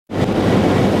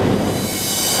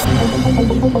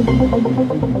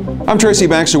I'm Tracy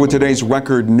Baxter with today's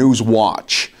Record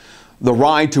Newswatch. The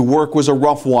ride to work was a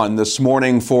rough one this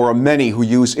morning for many who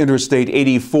use Interstate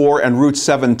 84 and Route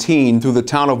 17 through the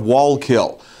town of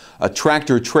Wallkill. A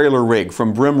tractor-trailer rig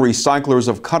from Brim Recyclers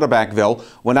of Cutterbackville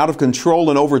went out of control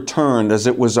and overturned as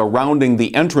it was rounding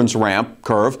the entrance ramp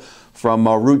curve from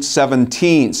Route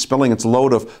 17, spilling its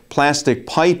load of plastic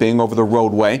piping over the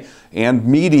roadway and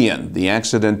median. The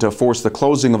accident forced the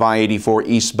closing of I-84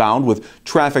 eastbound, with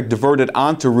traffic diverted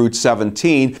onto Route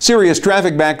 17. Serious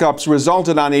traffic backups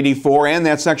resulted on 84 and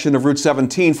that section of Route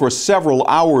 17 for several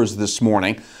hours this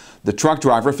morning. The truck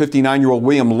driver, 59-year-old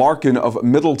William Larkin of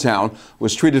Middletown,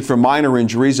 was treated for minor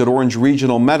injuries at Orange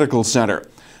Regional Medical Center.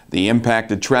 The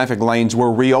impacted traffic lanes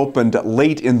were reopened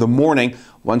late in the morning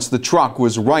once the truck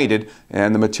was righted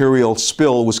and the material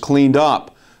spill was cleaned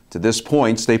up. To this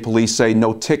point, state police say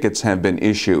no tickets have been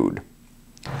issued.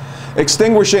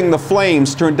 Extinguishing the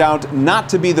flames turned out not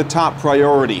to be the top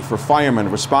priority for firemen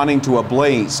responding to a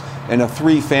blaze in a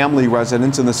three-family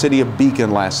residence in the city of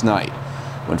Beacon last night.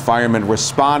 When firemen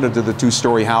responded to the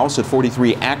two-story house at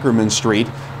 43 Ackerman Street,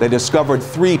 they discovered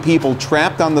 3 people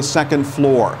trapped on the second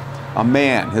floor. A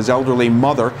man, his elderly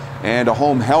mother, and a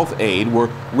home health aide were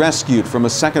rescued from a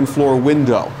second-floor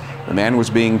window. The man was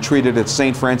being treated at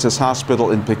St. Francis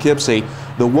Hospital in Poughkeepsie.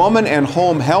 The woman and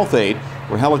home health aide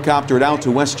were helicoptered out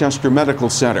to Westchester Medical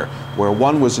Center, where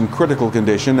one was in critical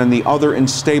condition and the other in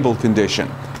stable condition,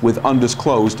 with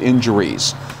undisclosed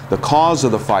injuries. The cause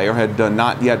of the fire had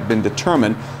not yet been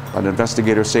determined, but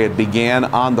investigators say it began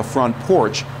on the front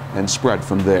porch and spread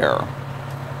from there.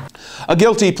 A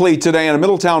guilty plea today in a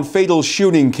Middletown fatal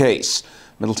shooting case.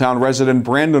 Middletown resident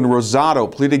Brandon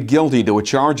Rosado pleaded guilty to a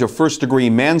charge of first-degree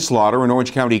manslaughter in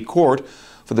Orange County Court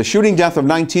for the shooting death of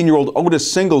 19-year-old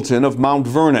Otis Singleton of Mount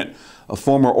Vernon, a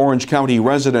former Orange County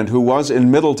resident who was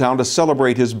in Middletown to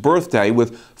celebrate his birthday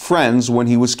with friends when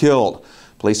he was killed.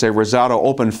 Police say Rosado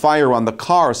opened fire on the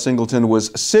car Singleton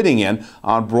was sitting in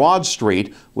on Broad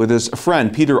Street with his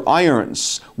friend Peter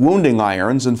Irons, wounding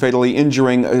Irons and fatally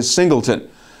injuring Singleton.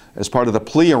 As part of the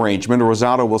plea arrangement,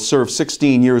 Rosado will serve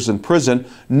 16 years in prison.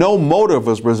 No motive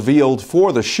was revealed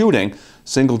for the shooting.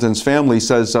 Singleton's family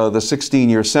says the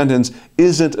 16-year sentence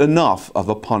isn't enough of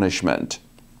a punishment.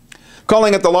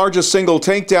 Calling it the largest single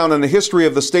takedown in the history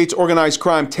of the state's organized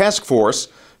crime task force,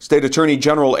 State Attorney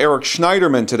General Eric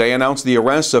Schneiderman today announced the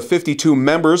arrests of 52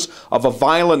 members of a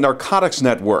violent narcotics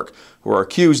network who are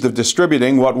accused of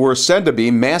distributing what were said to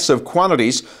be massive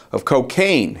quantities of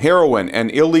cocaine, heroin, and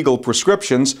illegal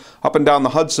prescriptions up and down the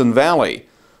Hudson Valley.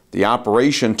 The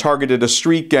operation targeted a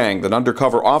street gang that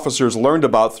undercover officers learned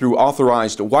about through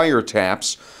authorized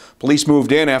wiretaps. Police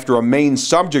moved in after a main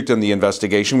subject in the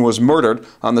investigation was murdered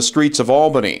on the streets of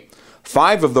Albany.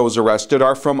 5 of those arrested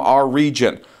are from our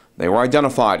region. They were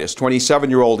identified as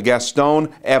 27-year-old Gaston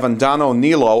Avendano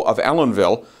Nilo of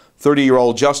Ellenville,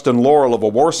 30-year-old Justin Laurel of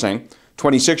Awarsing,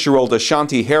 26-year-old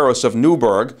Ashanti Harris of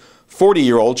Newburgh,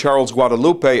 40-year-old Charles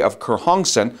Guadalupe of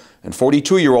Kerhonkson, and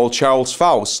 42-year-old Charles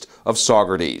Faust of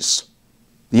Saugerties.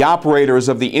 The operators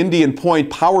of the Indian Point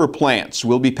power plants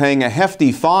will be paying a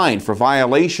hefty fine for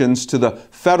violations to the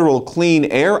Federal Clean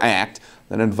Air Act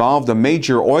that involved a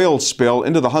major oil spill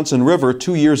into the Hudson River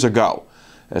 2 years ago.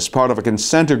 As part of a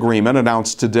consent agreement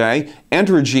announced today,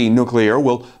 Entergy Nuclear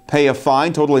will pay a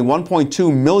fine totaling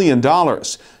 $1.2 million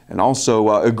and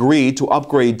also agree to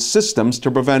upgrade systems to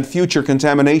prevent future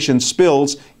contamination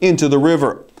spills into the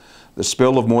river. The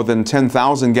spill of more than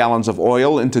 10,000 gallons of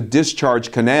oil into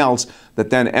discharge canals that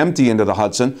then empty into the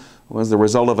Hudson was the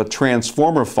result of a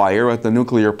transformer fire at the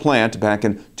nuclear plant back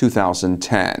in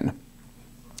 2010.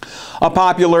 A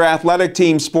popular athletic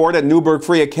team sport at Newburgh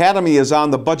Free Academy is on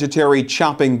the budgetary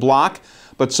chopping block,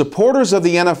 but supporters of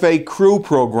the NFA Crew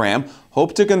program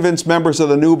hope to convince members of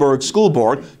the Newburgh School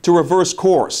Board to reverse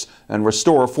course and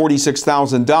restore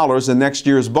 $46,000 in next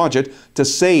year's budget to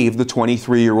save the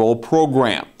 23-year-old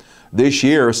program. This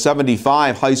year,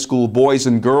 75 high school boys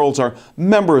and girls are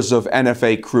members of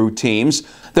NFA Crew teams.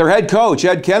 Their head coach,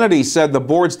 Ed Kennedy, said the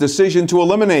board's decision to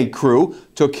eliminate Crew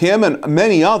took him and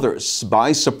many others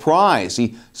by surprise.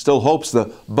 He still hopes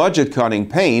the budget-cutting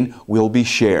pain will be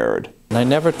shared. I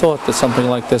never thought that something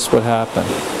like this would happen.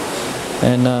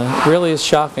 And it really is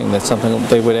shocking that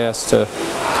they would ask to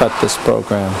cut this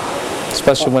program,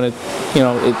 especially when it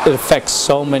affects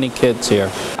so many kids here.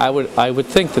 I would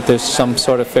think that there's some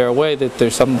sort of fair way that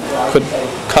there's some could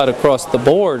cut across the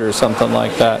board or something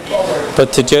like that.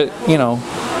 But to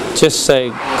just say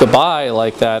goodbye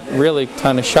like that, really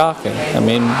kind of shocking. I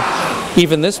mean,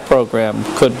 even this program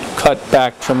could cut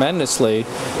back tremendously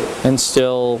and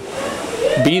still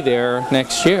be there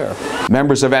next year.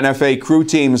 Members of NFA crew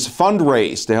teams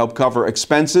fundraised to help cover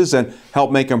expenses and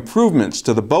help make improvements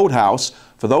to the boathouse.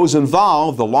 For those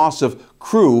involved, the loss of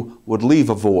crew would leave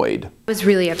a void. I was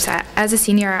really upset. As a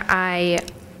senior,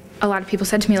 a lot of people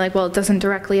said to me, like, well, it doesn't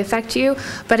directly affect you,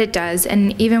 but it does.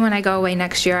 And even when I go away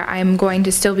next year, I'm going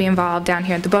to still be involved down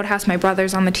here at the boathouse. My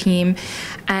brother's on the team,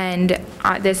 and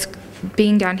this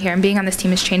being down here and being on this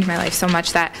team has changed my life so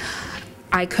much that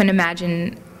I couldn't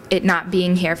imagine it not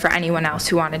being here for anyone else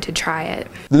who wanted to try it.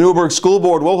 The Newburgh School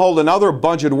Board will hold another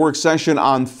budget work session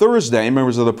on Thursday.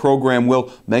 Members of the program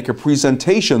will make a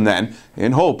presentation then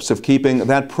in hopes of keeping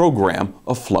that program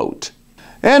afloat.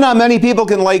 And many people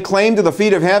can lay claim to the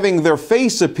feat of having their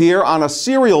face appear on a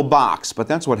cereal box, but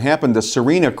that's what happened to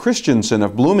Serena Christensen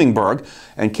of Bloomingburg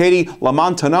and Katie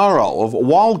Lamontanaro of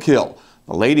Wallkill.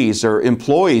 The ladies are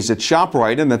employees at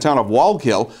ShopRite in the town of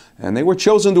Wallkill, and they were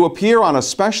chosen to appear on a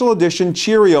special edition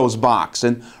Cheerios box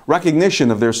in recognition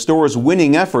of their store's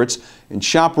winning efforts in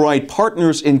ShopRite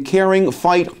Partners in Caring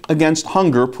Fight Against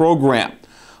Hunger program.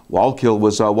 Wallkill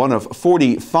was one of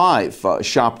 45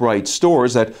 ShopRite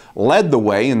stores that led the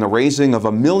way in the raising of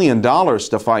 $1 million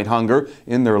to fight hunger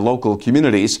in their local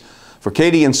communities. For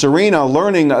Katie and Serena,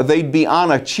 learning they'd be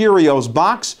on a Cheerios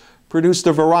box produced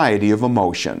a variety of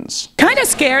emotions. Kind of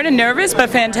scared and nervous, but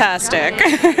fantastic.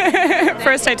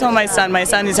 First I told my son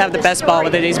he's have the best ball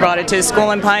with it. He's brought it to his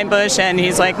school in Pine Bush, and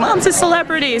he's like, Mom's a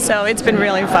celebrity, so it's been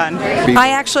really fun. I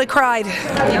actually cried.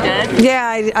 You did?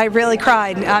 Yeah, I really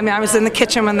cried. I mean, I was in the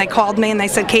kitchen when they called me and they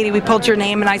said, Katie, we pulled your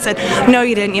name, and I said, no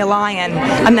you didn't, you're lying.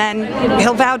 And then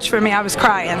he'll vouch for me, I was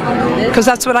crying, because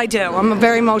that's what I do. I'm a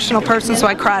very emotional person, so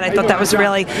I cried. I thought that was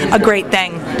really a great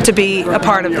thing to be a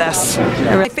part of this.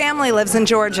 My family lives in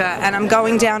Georgia, and I'm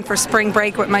going down for spring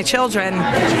break with my children,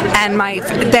 and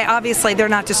obviously they're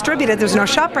not distributed. There's no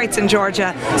ShopRites in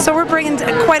Georgia, so we're bringing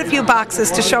quite a few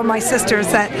boxes to show my sisters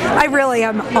that I really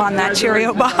am on that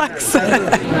Cheerio box.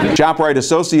 ShopRite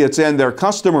associates and their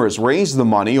customers raised the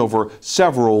money over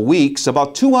several weeks.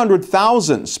 About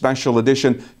 200,000 special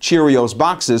edition Cheerios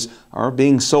boxes are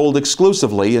being sold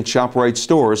exclusively at ShopRite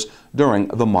stores during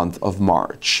the month of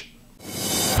March.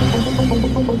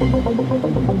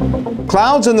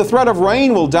 Clouds and the threat of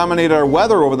rain will dominate our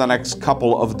weather over the next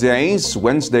couple of days.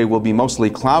 Wednesday will be mostly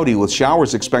cloudy with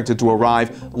showers expected to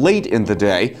arrive late in the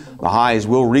day. The highs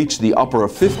will reach the upper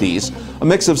 50s. A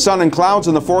mix of sun and clouds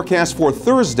in the forecast for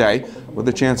Thursday with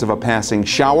a chance of a passing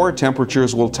shower.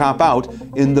 Temperatures will top out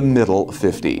in the middle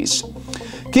 50s.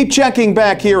 Keep checking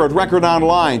back here at Record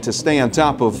Online to stay on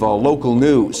top of local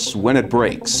news when it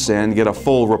breaks and get a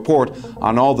full report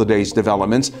on all the day's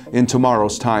developments in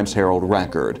tomorrow's Times-Herald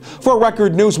Record. For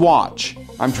Record Newswatch,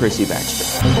 I'm Tracy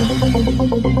Baxter.